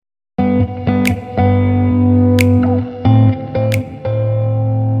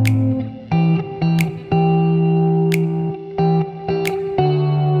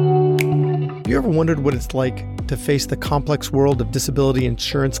wondered what it's like to face the complex world of disability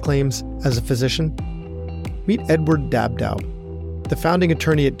insurance claims as a physician? Meet Edward Dabdoub, the founding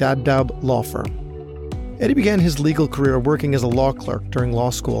attorney at Dabdoub Law Firm. Eddie began his legal career working as a law clerk during law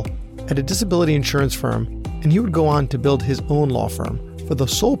school at a disability insurance firm, and he would go on to build his own law firm for the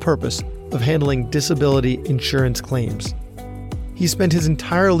sole purpose of handling disability insurance claims. He spent his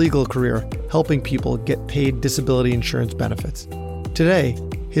entire legal career helping people get paid disability insurance benefits. Today,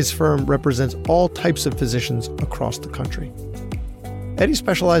 his firm represents all types of physicians across the country. Eddie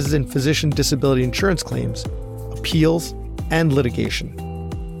specializes in physician disability insurance claims, appeals, and litigation.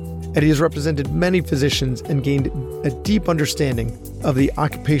 Eddie has represented many physicians and gained a deep understanding of the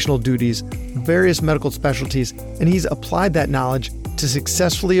occupational duties of various medical specialties, and he's applied that knowledge to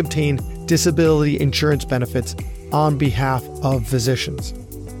successfully obtain disability insurance benefits on behalf of physicians.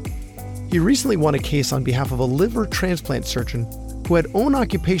 He recently won a case on behalf of a liver transplant surgeon who had own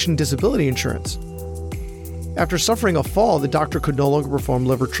occupation disability insurance. After suffering a fall, the doctor could no longer perform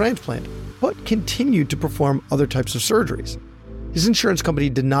liver transplant, but continued to perform other types of surgeries. His insurance company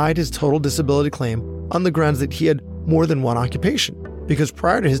denied his total disability claim on the grounds that he had more than one occupation, because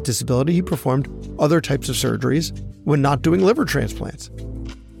prior to his disability, he performed other types of surgeries when not doing liver transplants.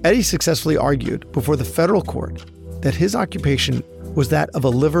 Eddie successfully argued before the federal court that his occupation was that of a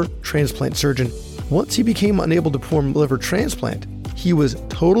liver transplant surgeon. Once he became unable to perform liver transplant, he was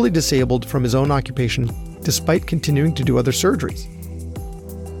totally disabled from his own occupation despite continuing to do other surgeries.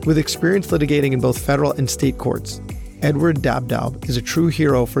 With experience litigating in both federal and state courts, Edward Dabdoub is a true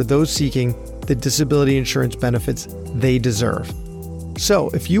hero for those seeking the disability insurance benefits they deserve. So,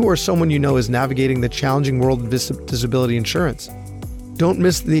 if you or someone you know is navigating the challenging world of disability insurance, don't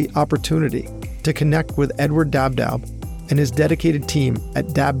miss the opportunity to connect with Edward Dabdoub and his dedicated team at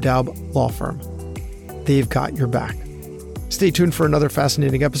Dabdoub Law Firm. They've got your back. Stay tuned for another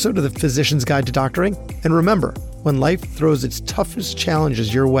fascinating episode of The Physician's Guide to Doctoring. And remember, when life throws its toughest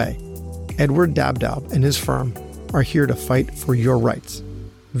challenges your way, Edward Dabdoub and his firm are here to fight for your rights.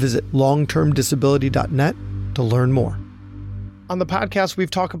 Visit longtermdisability.net to learn more. On the podcast, we've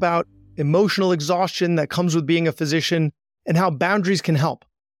talked about emotional exhaustion that comes with being a physician and how boundaries can help.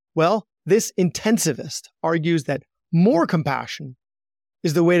 Well, this intensivist argues that more compassion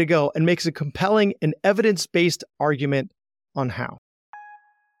is the way to go and makes a compelling and evidence-based argument on how.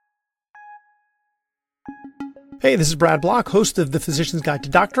 Hey, this is Brad Block, host of The Physician's Guide to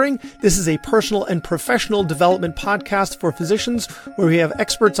Doctoring. This is a personal and professional development podcast for physicians where we have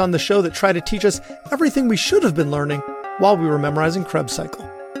experts on the show that try to teach us everything we should have been learning while we were memorizing Krebs cycle.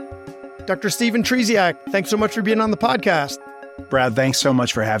 Dr. Stephen Trzeciak, thanks so much for being on the podcast. Brad, thanks so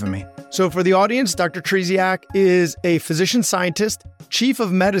much for having me. So for the audience, Dr. Trzeciak is a physician scientist, chief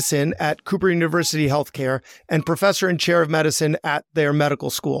of medicine at Cooper University Healthcare, and professor and chair of medicine at their medical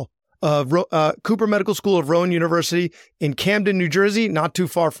school. Cooper Medical School of Rowan University in Camden, New Jersey, not too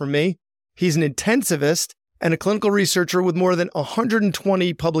far from me. He's an intensivist and a clinical researcher with more than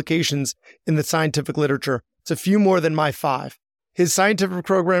 120 publications in the scientific literature. It's a few more than my 5. His scientific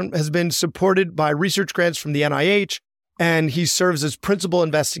program has been supported by research grants from the NIH, and he serves as principal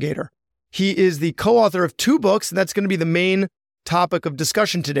investigator. He is the co-author of 2 books, and that's going to be the main topic of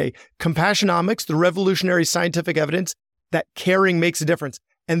discussion today. Compassionomics, the revolutionary scientific evidence that caring makes a difference.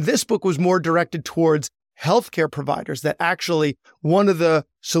 And this book was more directed towards healthcare providers, that actually one of the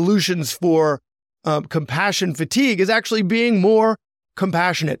solutions for compassion fatigue is actually being more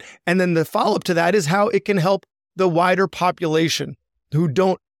compassionate. And then the follow-up to that is how it can help the wider population who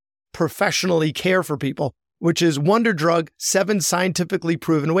don't professionally care for people, which is Wonder Drug, 7 scientifically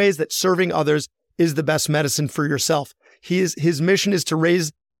proven ways that serving others is the best medicine for yourself. His mission is to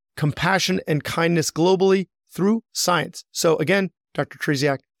raise compassion and kindness globally through science. So again, Dr.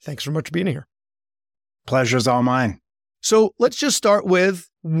 Trzeciak, thanks so much for being here. Pleasure's all mine. So let's just start with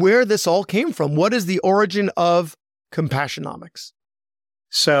where this all came from. What is the origin of compassionomics?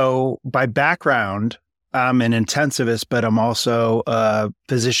 So by background, I'm an intensivist, but I'm also a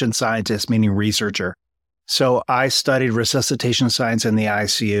physician scientist, meaning researcher. So I studied resuscitation science in the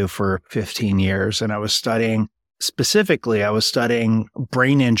ICU for 15 years, and I was studying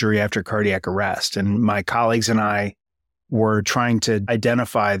brain injury after cardiac arrest. And my colleagues and I were trying to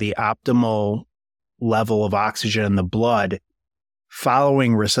identify the optimal level of oxygen in the blood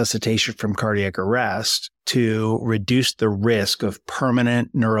following resuscitation from cardiac arrest to reduce the risk of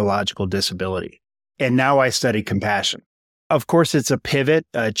permanent neurological disability. And now I study compassion. Of course, it's a pivot,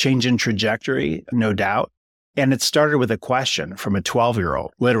 a change in trajectory, no doubt. And it started with a question from a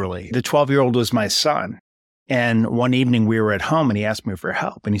 12-year-old, literally. The 12-year-old was my son. And one evening we were at home and he asked me for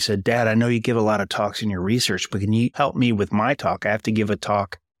help. And he said, "Dad, I know you give a lot of talks in your research, but can you help me with my talk? I have to give a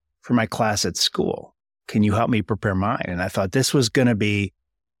talk for my class at school. Can you help me prepare mine? And I thought this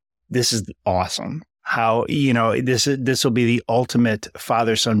is awesome. How, this will be the ultimate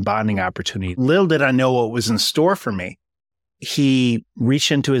father-son bonding opportunity. Little did I know what was in store for me. He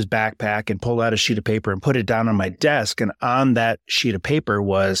reached into his backpack and pulled out a sheet of paper and put it down on my desk. And on that sheet of paper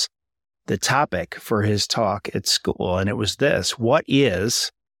was the topic for his talk at school. And it was this: what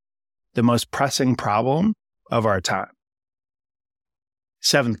is the most pressing problem of our time?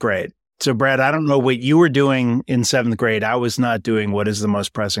 7th grade. So Brad, I don't know what you were doing in 7th grade. I was not doing what is the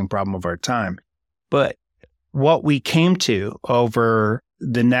most pressing problem of our time. But what we came to over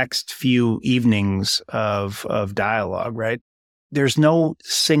the next few evenings of dialogue, right? There's no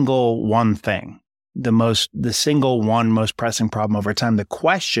single one thing, the single one most pressing problem of our time. The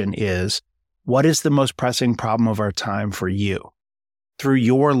question is, what is the most pressing problem of our time for you? Through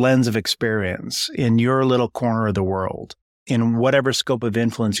your lens of experience, in your little corner of the world, in whatever scope of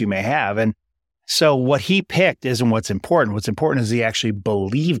influence you may have. And so what he picked isn't what's important. What's important is he actually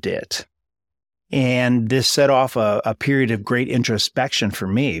believed it. And this set off a period of great introspection for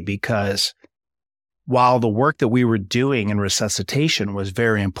me, because while the work that we were doing in resuscitation was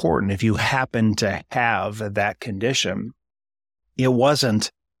very important, if you happen to have that condition, it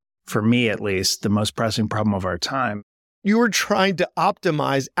wasn't, for me at least, the most pressing problem of our time. You were trying to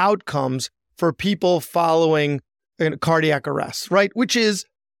optimize outcomes for people following cardiac arrest, right? Which is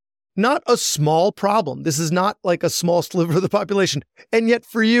not a small problem. This is not like a small sliver of the population. And yet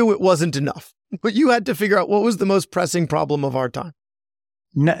for you, it wasn't enough. But you had to figure out what was the most pressing problem of our time.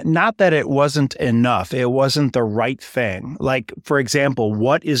 Not that it wasn't enough. It wasn't the right thing. Like, for example,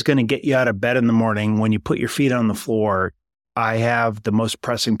 what is going to get you out of bed in the morning when you put your feet on the floor? I have the most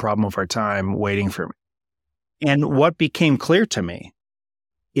pressing problem of our time waiting for me. And what became clear to me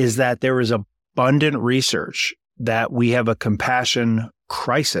is that there is abundant research that we have a compassion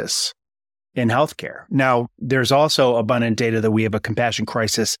crisis in healthcare. Now, there's also abundant data that we have a compassion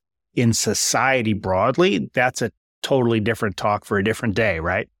crisis in society broadly. That's a totally different talk for a different day,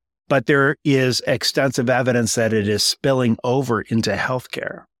 right? But there is extensive evidence that it is spilling over into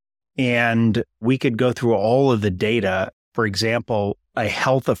healthcare. And we could go through all of the data. For example, a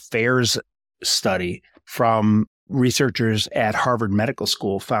health affairs study from researchers at Harvard Medical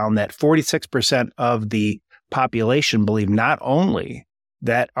School found that 46% of the population believe not only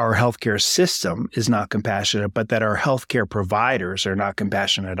that our healthcare system is not compassionate, but that our healthcare providers are not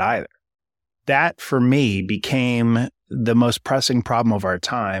compassionate either. That, for me, became the most pressing problem of our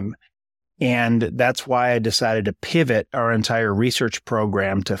time. And that's why I decided to pivot our entire research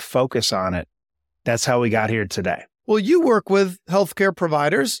program to focus on it. That's how we got here today. Well, you work with healthcare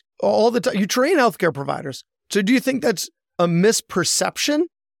providers all the time. You train healthcare providers. So do you think that's a misperception?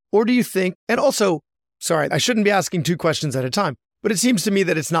 Or do you think, and also, sorry, I shouldn't be asking two questions at a time, but it seems to me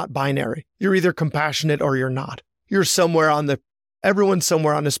that it's not binary. You're either compassionate or you're not. You're everyone's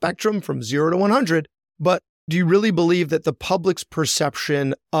somewhere on the spectrum from 0 to 100. But do you really believe that the public's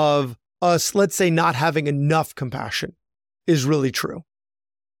perception of us, let's say, not having enough compassion is really true?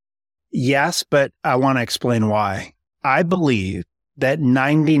 Yes, but I want to explain why. I believe that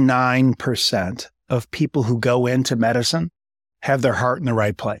 99% of people who go into medicine have their heart in the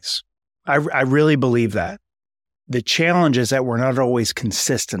right place. I really believe that. The challenge is that we're not always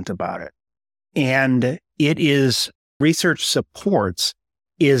consistent about it. And research supports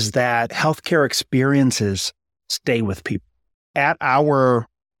is that healthcare experiences stay with people. At our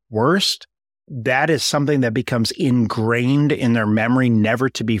worst, that is something that becomes ingrained in their memory, never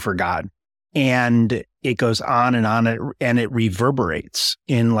to be forgotten. And it goes on, and it reverberates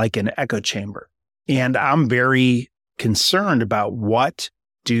in like an echo chamber. And I'm very concerned about what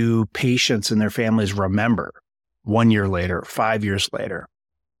do patients and their families remember 1 year later, 5 years later.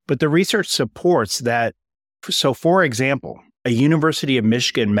 But the research supports that. So, for example, a University of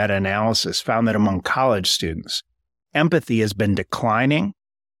Michigan meta-analysis found that among college students, empathy has been declining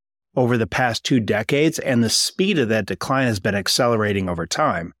over the past 2 decades, and the speed of that decline has been accelerating over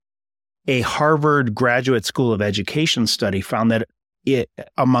time. A Harvard Graduate School of Education study found that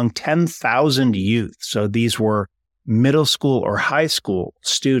among 10,000 youth, so these were middle school or high school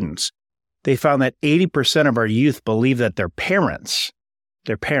students, they found that 80% of our youth believe that their parents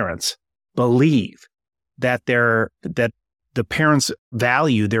believe that the parents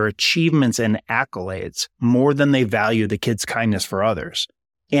value their achievements and accolades more than they value the kid's kindness for others.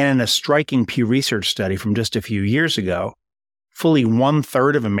 And in a striking Pew Research study from just a few years ago, fully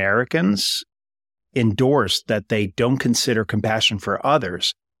 1/3 of Americans endorsed that they don't consider compassion for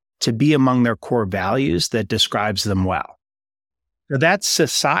others to be among their core values that describes them well. Now, that's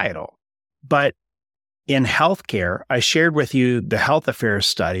societal, but in healthcare, I shared with you the health affairs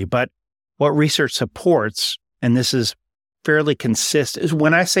study, but what research supports, and this is fairly consistent, is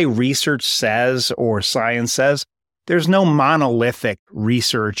when I say research says or science says, there's no monolithic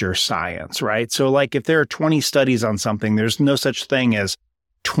research or science, right? So like if there are 20 studies on something, there's no such thing as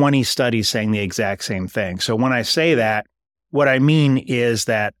 20 studies saying the exact same thing. So when I say that, what I mean is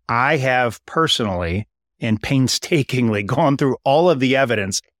that I have personally and painstakingly gone through all of the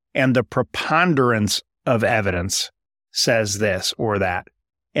evidence, and the preponderance of evidence says this or that.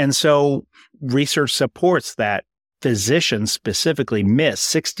 And so research supports that physicians specifically miss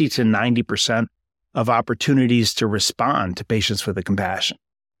 60 to 90% of opportunities to respond to patients with a compassion.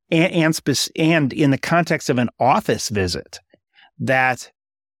 And in the context of an office visit, that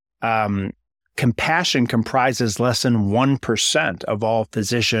compassion comprises less than 1% of all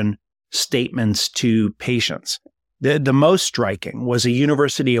physician statements to patients. The most striking was a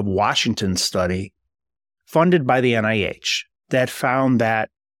University of Washington study funded by the NIH that found that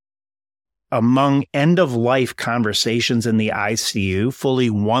among end-of-life conversations in the ICU, fully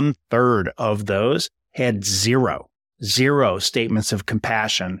 1/3 of those had zero statements of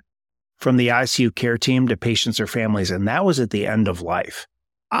compassion from the ICU care team to patients or families, and that was at the end of life.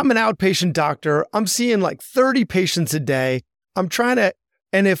 I'm an outpatient doctor. I'm seeing like 30 patients a day.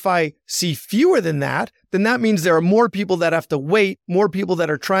 And if I see fewer than that, then that means there are more people that have to wait, more people that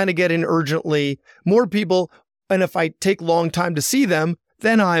are trying to get in urgently, more people. And if I take long time to see them,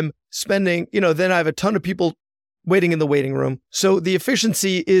 then I'm spending, then I have a ton of people waiting in the waiting room. So the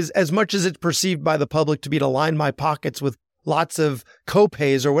efficiency is, as much as it's perceived by the public to be to line my pockets with lots of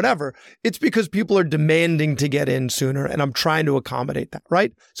copays or whatever, it's because people are demanding to get in sooner, and I'm trying to accommodate that,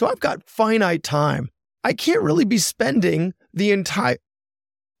 right? So I've got finite time. I can't really be spending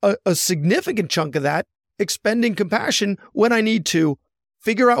a significant chunk of that expending compassion when I need to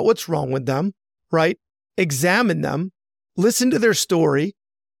figure out what's wrong with them, right? Examine them, listen to their story,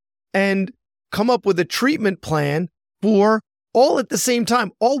 and come up with a treatment plan for all at the same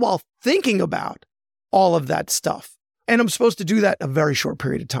time, all while thinking about all of that stuff. And I'm supposed to do that in a very short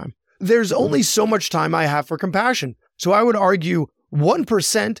period of time. There's only so much time I have for compassion. So I would argue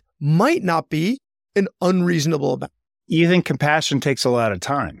 1% might not be an unreasonable amount. You think compassion takes a lot of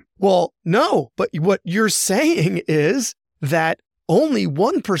time? Well, no, but what you're saying is that only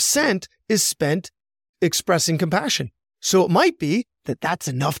 1% is spent expressing compassion. So it might be that that's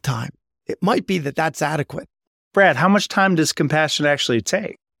enough time. It might be that that's adequate. Brad, how much time does compassion actually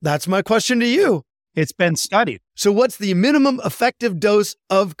take? That's my question to you. It's been studied. So what's the minimum effective dose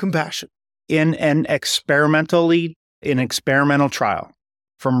of compassion? In an experimental trial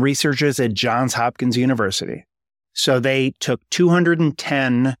from researchers at Johns Hopkins University. So they took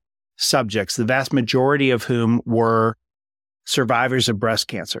 210 subjects, the vast majority of whom were survivors of breast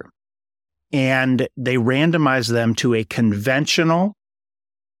cancer. And they randomized them to a conventional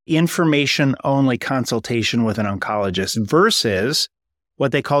information-only consultation with an oncologist versus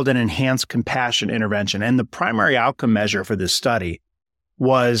what they called an enhanced compassion intervention. And the primary outcome measure for this study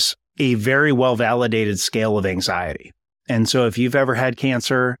was a very well-validated scale of anxiety. And so if you've ever had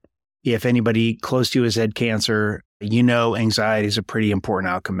cancer, if anybody close to you has had cancer, anxiety is a pretty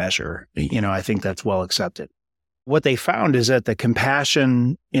important outcome measure. I think that's well accepted. What they found is that the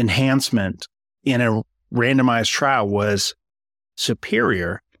compassion enhancement in a randomized trial was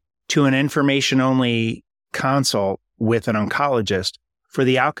superior to an information-only consult with an oncologist for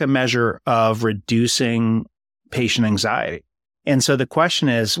the outcome measure of reducing patient anxiety. And so the question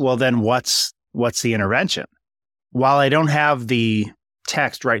is, well, then what's the intervention? While I don't have the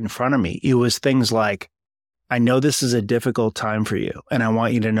text right in front of me, it was things like, I know this is a difficult time for you, and I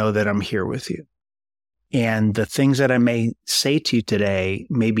want you to know that I'm here with you. And the things that I may say to you today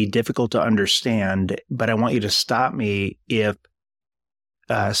may be difficult to understand, but I want you to stop me if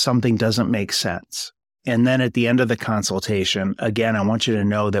something doesn't make sense. And then at the end of the consultation, again, I want you to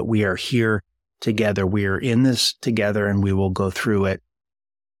know that we are here together. We are in this together, and we will go through it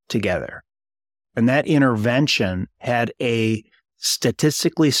together. And that intervention had a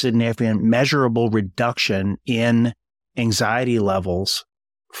statistically significant, measurable reduction in anxiety levels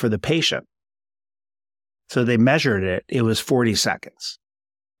for the patient. So they measured it. It was 40 seconds.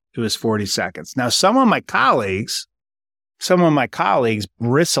 Now, some of my colleagues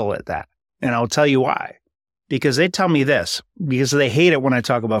bristle at that. And I'll tell you why. Because they tell me this, because they hate it when I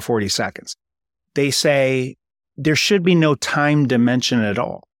talk about 40 seconds. They say there should be no time dimension at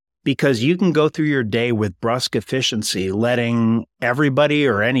all. Because you can go through your day with brusque efficiency, letting everybody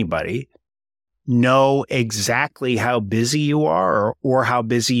or anybody know exactly how busy you are or how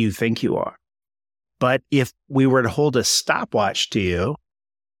busy you think you are. But if we were to hold a stopwatch to you,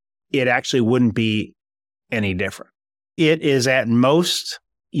 it actually wouldn't be any different. It is at most,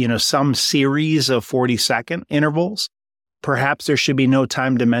 some series of 40-second intervals. Perhaps there should be no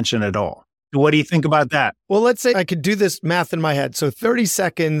time dimension at all. What do you think about that? Well, let's say I could do this math in my head. So 30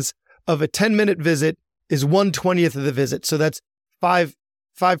 seconds of a 10-minute visit is 1/20th of the visit. So that's 5%.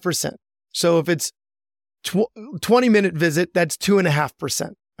 So if it's 20-minute visit, that's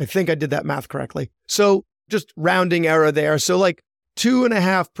 2.5%. I think I did that math correctly. So just rounding error there. So like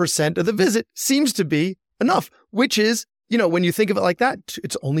 2.5% of the visit seems to be enough, which is, when you think of it like that,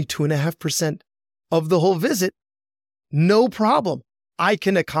 it's only 2.5% of the whole visit. No problem. I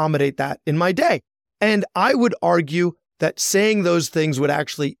can accommodate that in my day. And I would argue that saying those things would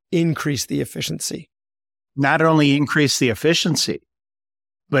actually increase the efficiency. Not only increase the efficiency,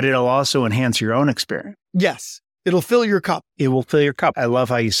 but it'll also enhance your own experience. Yes. It'll fill your cup. It will fill your cup. I love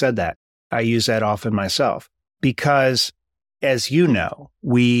how you said that. I use that often myself because, as you know,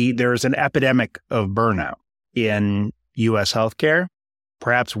 there's an epidemic of burnout in U.S. healthcare,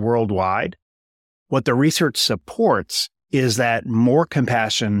 perhaps worldwide. What the research supports is that more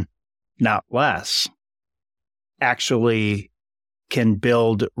compassion, not less, actually can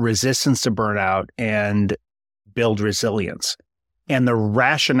build resistance to burnout and build resilience. And the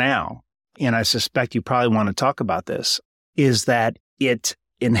rationale, and I suspect you probably want to talk about this, is that it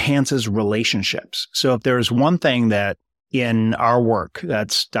enhances relationships. So if there's one thing that in our work,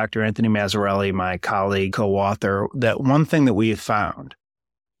 that's Dr. Anthony Mazzarelli, my colleague, co-author, that one thing that we have found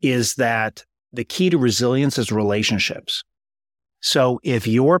is that the key to resilience is relationships. So if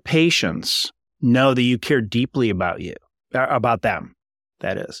your patients know that you care deeply about them,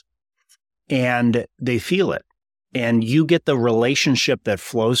 that is, and they feel it, and you get the relationship that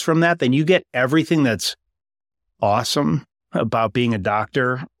flows from that, then you get everything that's awesome about being a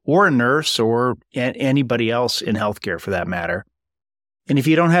doctor or a nurse or anybody else in healthcare for that matter. And if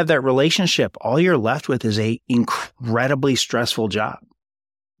you don't have that relationship, all you're left with is an incredibly stressful job.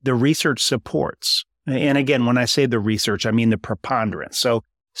 The research supports, and again, when I say the research, I mean the preponderance. So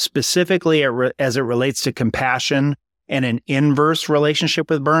specifically as it relates to compassion and an inverse relationship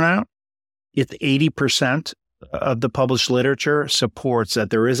with burnout, it's 80% of the published literature supports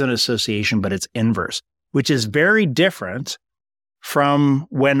that there is an association, but it's inverse, which is very different from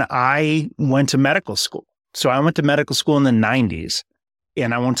when I went to medical school. So I went to medical school in the 90s,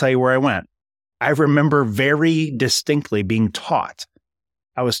 and I won't tell you where I went. I remember very distinctly being taught.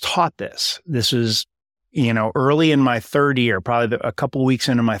 I was taught this. This was, early in my third year, probably a couple of weeks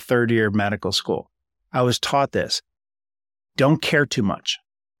into my third year of medical school. I was taught this. Don't care too much,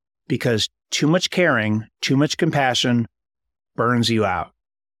 because too much caring, too much compassion burns you out.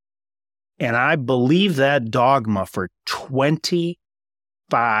 And I believed that dogma for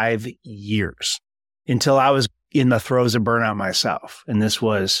 25 years until I was in the throes of burnout myself. And this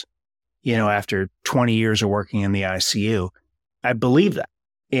was, after 20 years of working in the ICU, I believed that.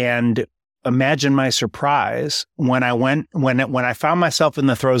 And imagine my surprise when I found myself in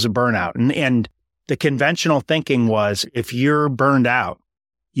the throes of burnout. And the conventional thinking was, if you're burned out,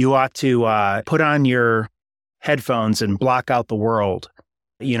 you ought to put on your headphones and block out the world.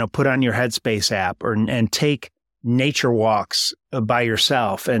 Put on your Headspace app and take nature walks by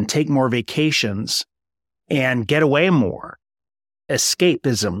yourself and take more vacations and get away more.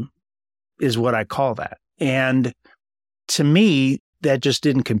 Escapism is what I call that. And to me, that just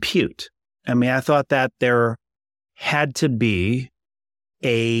didn't compute. I mean, I thought that there had to be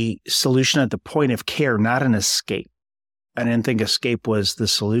a solution at the point of care, not an escape. I didn't think escape was the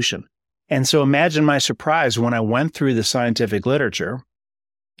solution. And so imagine my surprise when I went through the scientific literature,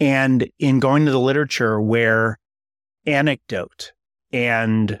 and in going to the literature where anecdote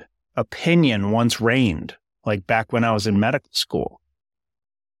and opinion once reigned, like back when I was in medical school,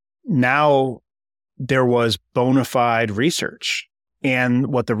 now there was bona fide research. And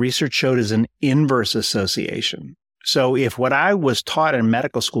what the research showed is an inverse association. So if what I was taught in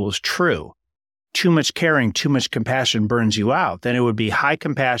medical school is true, too much caring, too much compassion burns you out, then it would be high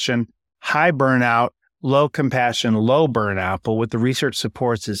compassion, high burnout, low compassion, low burnout. But what the research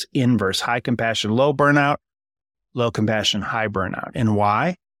supports is inverse: high compassion, low burnout, low compassion, high burnout. And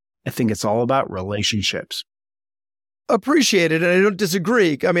why? I think it's all about relationships. Appreciate it. And I don't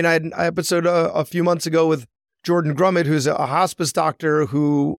disagree. I mean, I had an episode a few months ago with Jordan Grummett, who's a hospice doctor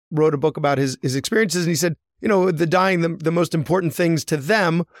who wrote a book about his experiences. And he said, the dying, the most important things to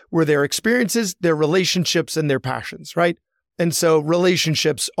them were their experiences, their relationships, and their passions, right? And so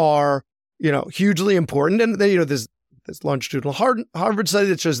relationships are, hugely important. And then, there's this longitudinal Harvard study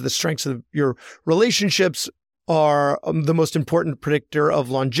that shows the strengths of your relationships are the most important predictor of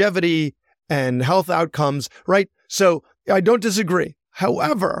longevity and health outcomes, right? So I don't disagree.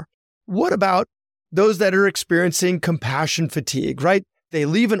 However, what about those that are experiencing compassion fatigue, right? They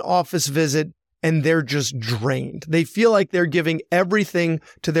leave an office visit and they're just drained. They feel like they're giving everything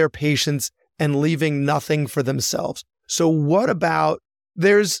to their patients and leaving nothing for themselves. So what about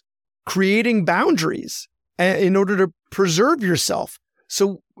there's creating boundaries in order to preserve yourself?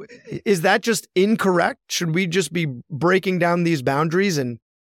 So is that just incorrect? Should we just be breaking down these boundaries and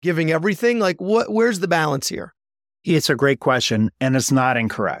giving everything? Like where's the balance here? It's a great question, and it's not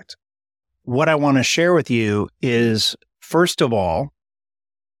incorrect. What I want to share with you is, first of all,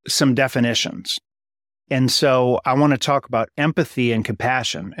 some definitions. And so I want to talk about empathy and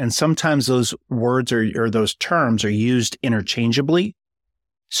compassion. And sometimes those words or those terms are used interchangeably.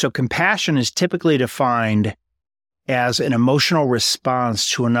 So compassion is typically defined as an emotional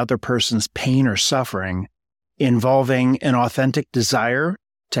response to another person's pain or suffering involving an authentic desire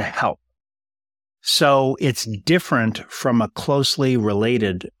to help. So it's different from a closely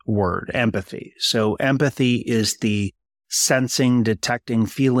related word, empathy. So empathy is the sensing, detecting,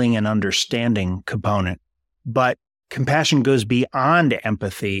 feeling, and understanding component. But compassion goes beyond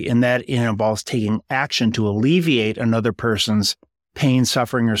empathy in that it involves taking action to alleviate another person's pain,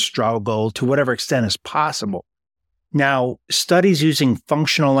 suffering, or struggle to whatever extent is possible. Now, studies using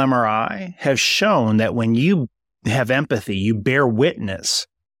functional MRI have shown that when you have empathy, you bear witness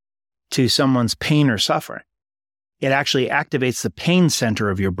to someone's pain or suffering. It actually activates the pain center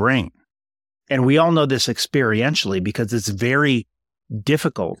of your brain. And we all know this experientially because it's very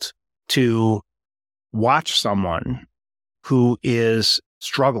difficult to watch someone who is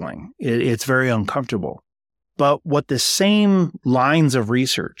struggling. It's very uncomfortable. But what the same lines of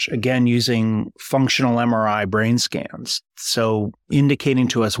research, again, using functional MRI brain scans, so indicating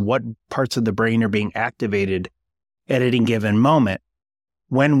to us what parts of the brain are being activated at any given moment,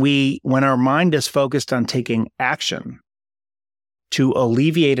 when our mind is focused on taking action to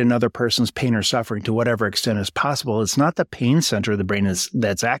alleviate another person's pain or suffering to whatever extent is possible, it's not the pain center of the brain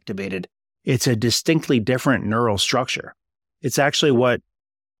that's activated. It's a distinctly different neural structure. It's actually what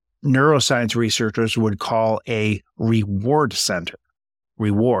neuroscience researchers would call a reward center.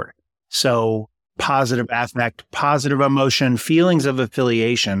 Reward. So positive affect, positive emotion, feelings of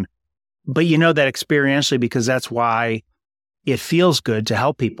affiliation. But you know that experientially because that's why it feels good to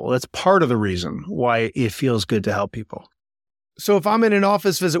help people. That's part of the reason why it feels good to help people. So if I'm in an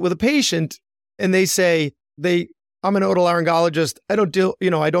office visit with a patient and they say I'm an otolaryngologist,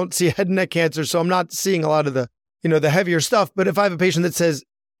 I don't see head and neck cancer, so I'm not seeing a lot of the heavier stuff. But if I have a patient that says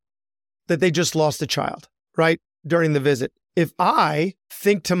that they just lost a child, right, during the visit, if I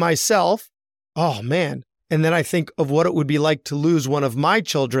think to myself, oh man, and then I think of what it would be like to lose one of my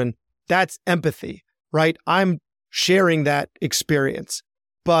children, that's empathy, right? I'm sharing that experience.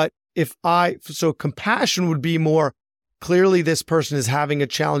 But so compassion would be more, clearly this person is having a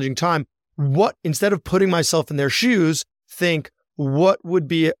challenging time. Instead of putting myself in their shoes, think, what would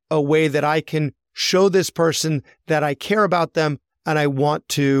be a way that I can show this person that I care about them and I want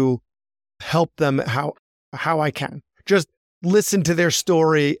to help them how I can. Just listen to their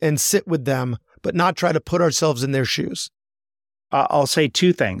story and sit with them, but not try to put ourselves in their shoes. I'll say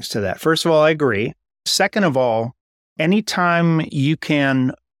two things to that. First of all, I agree. Second of all, anytime you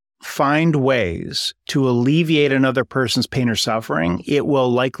can find ways to alleviate another person's pain or suffering, it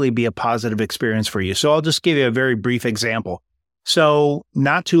will likely be a positive experience for you. So I'll just give you a very brief example. So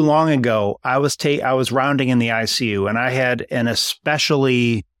not too long ago, I was rounding in the ICU and I had an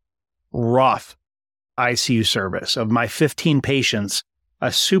especially rough ICU service. Of my 15 patients,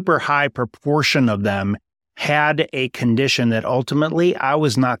 a super high proportion of them had a condition that ultimately I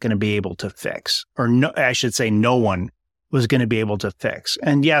was not going to be able to fix, or no, I should say no one was going to be able to fix.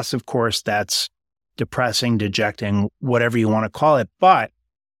 And yes, of course, that's depressing, dejecting, whatever you want to call it. But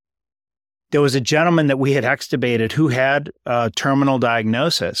there was a gentleman that we had extubated who had a terminal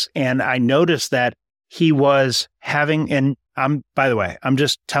diagnosis. And I noticed that he was having, and by the way, I'm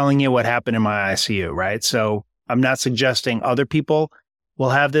just telling you what happened in my ICU, right? So I'm not suggesting other people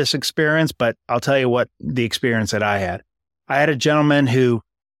will have this experience, but I'll tell you what the experience that I had. I had a gentleman who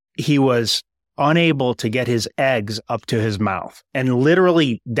he was unable to get his eggs up to his mouth. And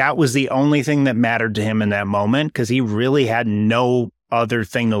literally that was the only thing that mattered to him in that moment because he really had no other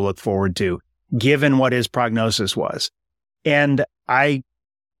thing to look forward to, given what his prognosis was. And I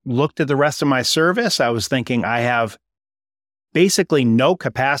looked at the rest of my service. I was thinking I have basically no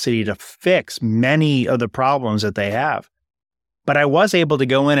capacity to fix many of the problems that they have. But I was able to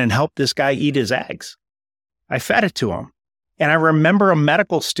go in and help this guy eat his eggs. I fed it to him. And I remember a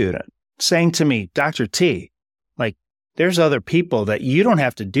medical student saying to me, Dr. T, like, there's other people that you don't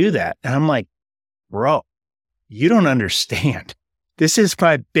have to do that. And I'm like, bro, you don't understand. This is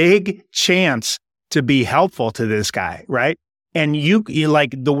my big chance to be helpful to this guy, right? And you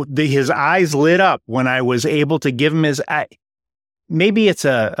like his eyes lit up when I was able to give him his eye. Maybe it's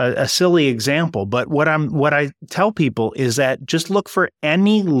a silly example, but what I tell people is that just look for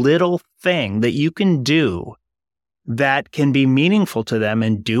any little thing that you can do that can be meaningful to them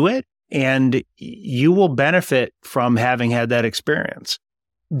and do it, and you will benefit from having had that experience.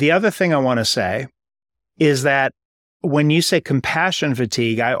 The other thing I want to say is that when you say compassion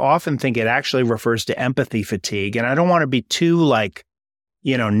fatigue, I often think it actually refers to empathy fatigue. And I don't want to be too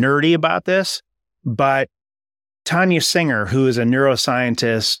nerdy about this, but Tanya Singer, who is a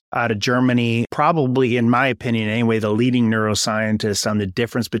neuroscientist out of Germany, probably, in my opinion anyway, the leading neuroscientist on the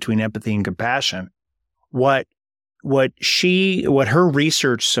difference between empathy and compassion, what her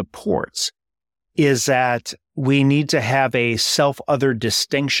research supports is that we need to have a self-other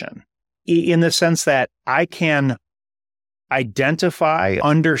distinction in the sense that I can identify,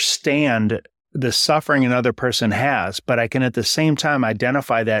 understand the suffering another person has, but I can at the same time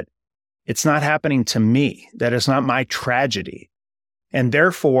identify that it's not happening to me, that it's not my tragedy. And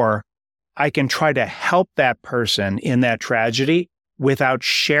therefore, I can try to help that person in that tragedy without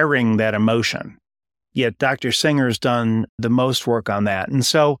sharing that emotion. Yet Dr. Singer's done the most work on that. And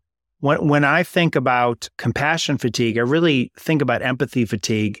so when I think about compassion fatigue, I really think about empathy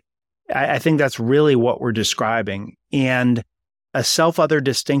fatigue. I think that's really what we're describing. And a self-other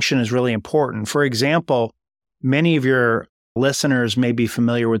distinction is really important. For example, many of your listeners may be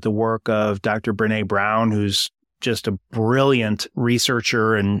familiar with the work of Dr. Brené Brown, who's just a brilliant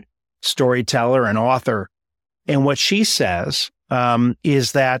researcher and storyteller and author. And what she says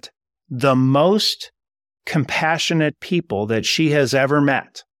is that the most compassionate people that she has ever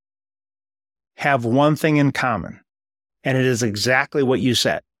met have one thing in common, and it is exactly what you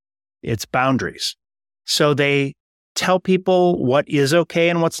said. It's boundaries. So they tell people what is okay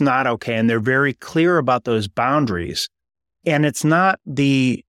and what's not okay, and they're very clear about those boundaries. And it's not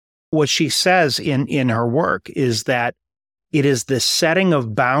what she says in her work is that it is the setting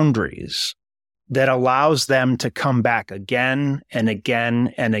of boundaries that allows them to come back again and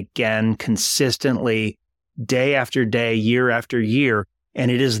again and again consistently, day after day, year after year.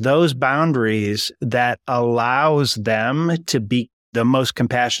 And it is those boundaries that allows them to be the most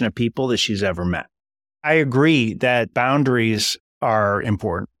compassionate people that she's ever met. I agree that boundaries are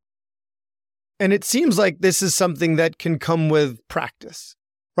important. And it seems like this is something that can come with practice,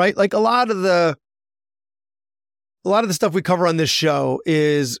 right? Like a lot of the stuff we cover on this show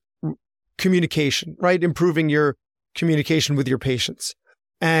is communication, right? Improving your communication with your patients.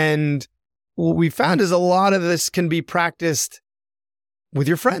 And what we found is a lot of this can be practiced with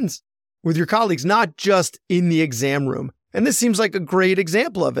your friends, with your colleagues, not just in the exam room. And this seems like a great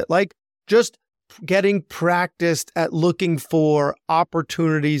example of it, like just getting practiced at looking for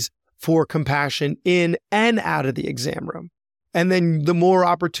opportunities for compassion in and out of the exam room. And then the more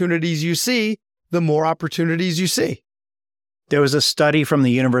opportunities you see, the more opportunities you see. There was a study from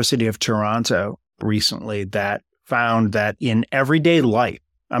the University of Toronto recently that found that in everyday life,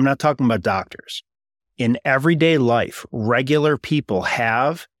 I'm not talking about doctors, in everyday life, regular people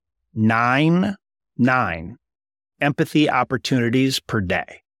have nine empathy opportunities per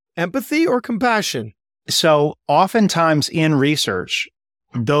day. Empathy or compassion? So oftentimes in research,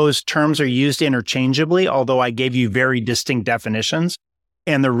 those terms are used interchangeably, although I gave you very distinct definitions,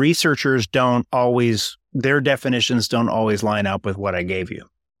 and the researchers their definitions don't always line up with what I gave you.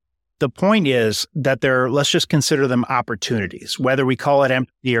 The point is that let's just consider them opportunities, whether we call it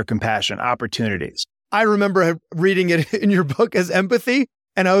empathy or compassion, opportunities. I remember reading it in your book as empathy,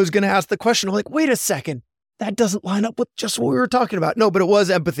 and I was going to ask the question, I'm like, wait a second, that doesn't line up with just what we were talking about. No, but it was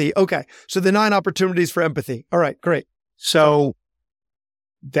empathy. Okay, so the 9 opportunities for empathy. All right, great. So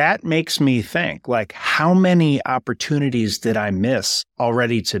that makes me think, like, how many opportunities did I miss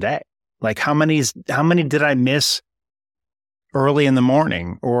already today? Like, how many did I miss early in the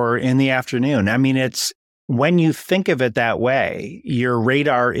morning or in the afternoon? I mean, it's when you think of it that way, your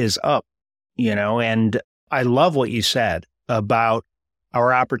radar is up, and I love what you said about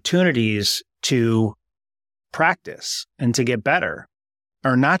our opportunities to practice and to get better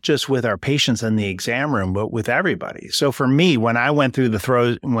are not just with our patients in the exam room, but with everybody. So for me, when I was in the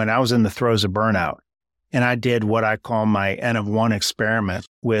throes of burnout, and I did what I call my N of 1 experiment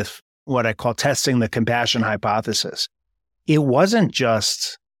with what I call testing the compassion hypothesis, it wasn't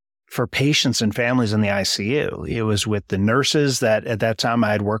just for patients and families in the ICU. It was with the nurses that at that time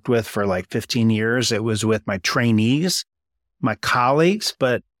I had worked with for like 15 years. It was with my trainees, my colleagues,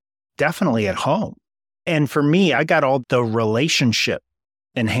 but definitely at home. And for me, I got all the relationship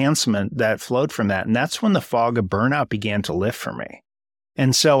enhancement that flowed from that. And that's when the fog of burnout began to lift for me.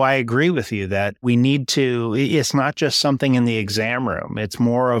 And so I agree with you that we need to, it's not just something in the exam room. It's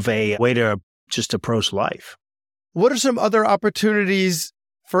more of a way to just approach life. What are some other opportunities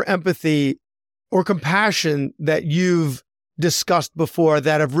for empathy or compassion that you've discussed before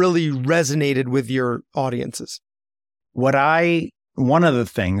that have really resonated with your audiences? One of the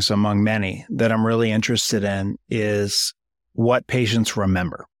things among many that I'm really interested in is what patients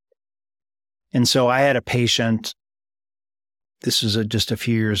remember. And so I had a patient, this was just a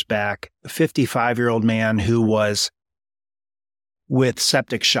few years back, a 55-year-old man who was with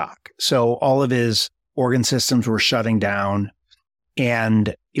septic shock. So all of his organ systems were shutting down.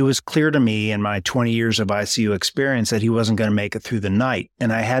 And it was clear to me in my 20 years of ICU experience that he wasn't going to make it through the night.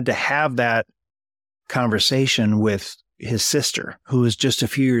 And I had to have that conversation with his sister, who was just a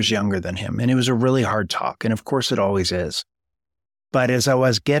few years younger than him. And it was a really hard talk. And of course, it always is. But as I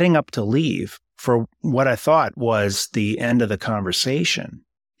was getting up to leave for what I thought was the end of the conversation,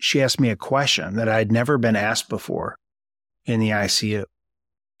 she asked me a question that I'd never been asked before in the ICU.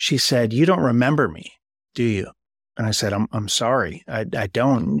 She said, "You don't remember me, do you?" And I said, I'm sorry, I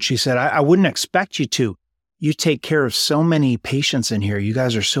don't. And she said, I wouldn't expect you to. You take care of so many patients in here. You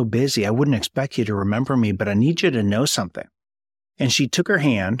guys are so busy. I wouldn't expect you to remember me, but I need you to know something. And she took her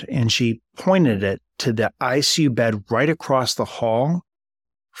hand and she pointed it to the ICU bed right across the hall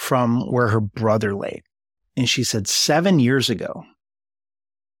from where her brother laid. And she said, 7 years ago,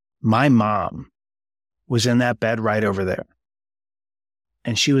 my mom was in that bed right over there.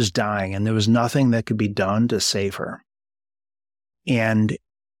 And she was dying, and there was nothing that could be done to save her. And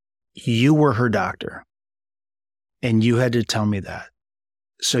you were her doctor, and you had to tell me that.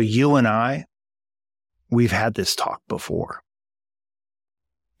 So you and I, we've had this talk before.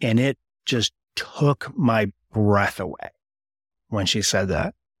 And it just took my breath away when she said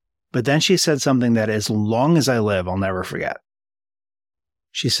that. But then she said something that as long as I live, I'll never forget.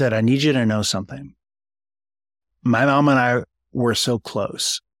 She said, I need you to know something. My mom and I were so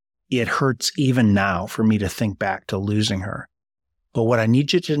close. It hurts even now for me to think back to losing her. But what I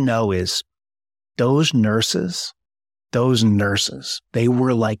need you to know is those nurses, they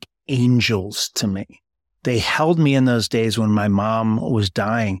were like angels to me. They held me in those days when my mom was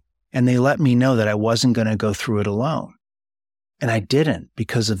dying, and they let me know that I wasn't going to go through it alone. And I didn't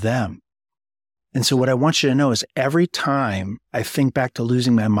because of them. And so what I want you to know is every time I think back to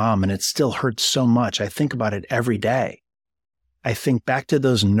losing my mom, and it still hurts so much, I think about it every day. I think back to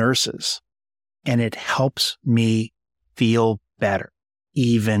those nurses, and it helps me feel better,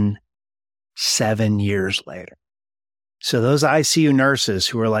 even 7 years later. So those ICU nurses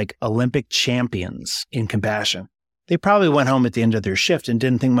who are like Olympic champions in compassion, they probably went home at the end of their shift and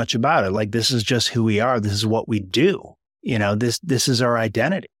didn't think much about it. Like, this is just who we are. This is what we do. You know, this is our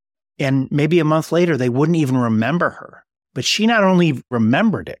identity. And maybe a month later, they wouldn't even remember her. But she not only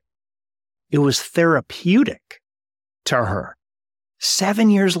remembered it, it was therapeutic to her 7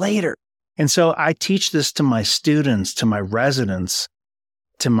 years later. And so I teach this to my students, to my residents,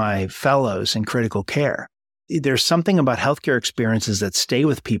 to my fellows in critical care. There's something about healthcare experiences that stay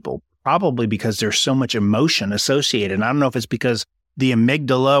with people, probably because there's so much emotion associated. And I don't know if it's because the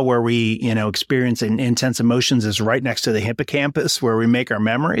amygdala, where we, experience intense emotions, is right next to the hippocampus where we make our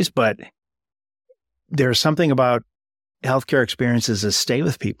memories. But there's something about healthcare experiences that stay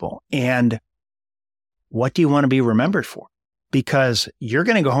with people. And what do you want to be remembered for? Because you're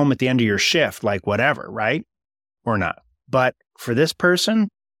going to go home at the end of your shift, like whatever, right? Or not. But for this person,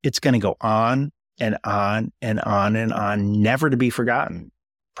 it's going to go on and on and on and on, never to be forgotten,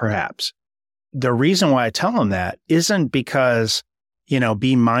 perhaps. The reason why I tell them that isn't because,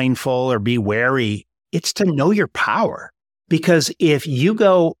 be mindful or be wary. It's to know your power. Because if you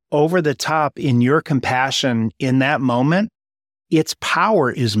go over the top in your compassion in that moment, its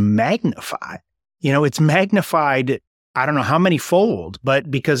power is magnified. It's magnified, I don't know how many fold, but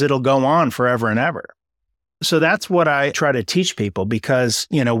because it'll go on forever and ever. So that's what I try to teach people, because,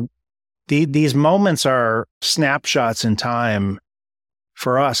 these moments are snapshots in time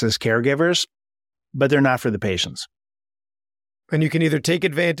for us as caregivers, but they're not for the patients. And you can either take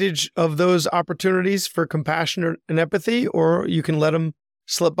advantage of those opportunities for compassion and empathy, or you can let them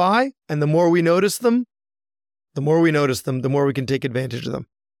slip by. And the more we notice them, the more we can take advantage of them.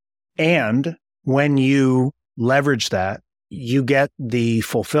 And when you leverage that, you get the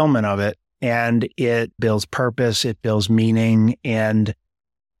fulfillment of it, and it builds purpose, it builds meaning. And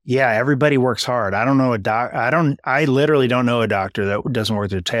yeah, everybody works hard. I literally don't know a doctor that doesn't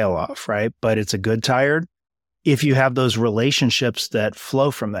work their tail off, right? But it's a good tired if you have those relationships that flow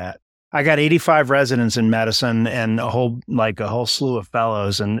from that. I got 85 residents in medicine and a whole slew of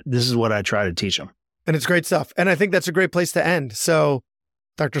fellows, and this is what I try to teach them. And it's great stuff. And I think that's a great place to end. So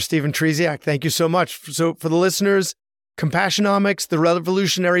Dr. Stephen Trzeciak, thank you so much. So for the listeners, Compassionomics, the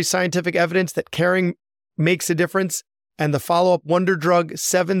revolutionary scientific evidence that caring makes a difference, and the follow-up wonder drug,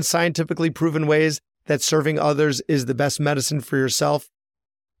 7 scientifically proven ways that serving others is the best medicine for yourself.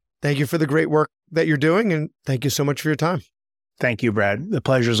 Thank you for the great work that you're doing, and thank you so much for your time. Thank you, Brad. The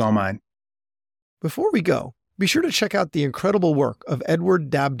pleasure's all mine. Before we go, be sure to check out the incredible work of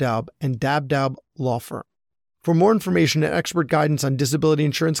Edward Dabdab and Dabdab Law Firm. For more information and expert guidance on disability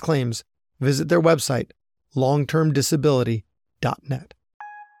insurance claims, visit their website, longtermdisability.net.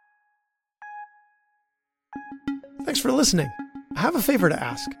 Thanks for listening. I have a favor to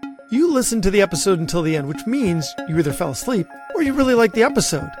ask. You listened to the episode until the end, which means you either fell asleep or you really liked the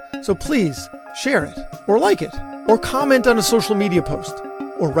episode. So please share it or like it or comment on a social media post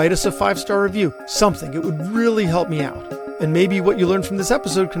or write us a 5-star review. Something. It would really help me out. And maybe what you learned from this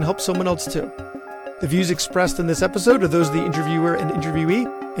episode can help someone else too. The views expressed in this episode are those of the interviewer and interviewee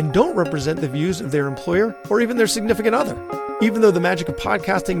and don't represent the views of their employer or even their significant other. Even though the magic of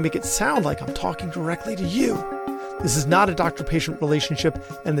podcasting make it sound like I'm talking directly to you, this is not a doctor-patient relationship,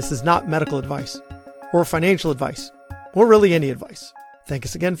 and this is not medical advice or financial advice or really any advice.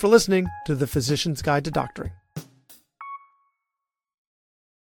 Thanks again for listening to The Physician's Guide to Doctoring.